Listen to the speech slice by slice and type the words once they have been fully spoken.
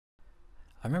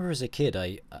I remember as a kid,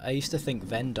 I used to think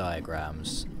Venn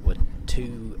diagrams were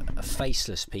two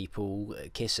faceless people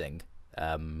kissing,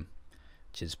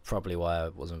 which is probably why I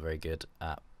wasn't very good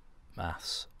at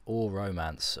maths or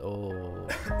romance or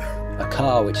a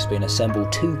car which has been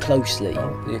assembled too closely.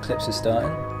 Oh, the eclipse is starting.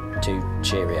 2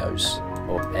 Cheerios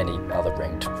or any other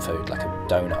ringed food like a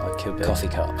donut, it could be coffee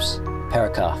cups, pair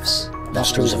of cuffs,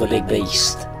 nostrils of a big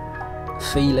beast.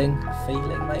 Feeling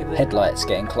maybe. Headlights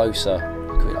getting closer.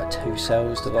 Could be like 2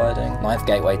 cells dividing. 9th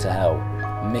gateway to hell.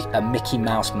 A Mickey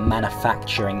Mouse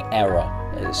manufacturing error.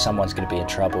 Someone's going to be in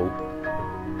trouble.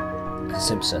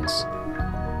 Simpsons.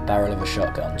 Barrel of a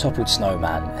shotgun. Toppled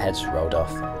snowman. Heads rolled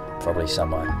off. Probably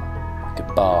somewhere. Good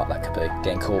Bart, that could be.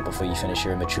 Getting caught before you finish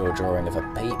your immature drawing of a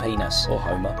penis. Or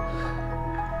Homer.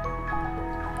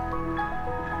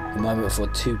 A moment before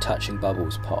 2 touching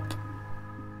bubbles pop.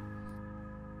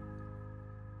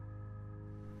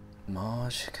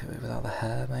 Marge, could be without the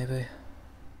hair maybe?